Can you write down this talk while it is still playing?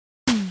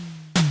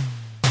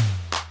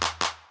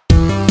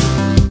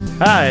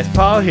Hi, it's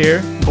Paul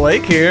here,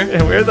 Blake here,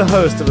 and we're the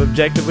host of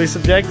Objectively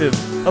Subjective.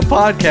 a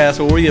podcast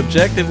where we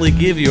objectively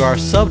give you our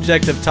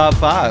subjective top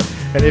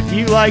 5. And if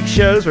you like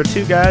shows where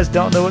two guys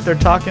don't know what they're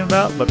talking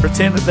about but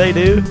pretend that they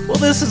do, Well,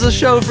 this is a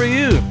show for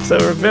you. so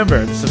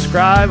remember to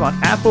subscribe on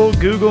Apple,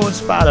 Google, and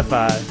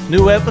Spotify.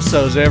 New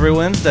episodes every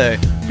Wednesday.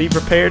 Be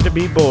prepared to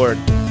be bored.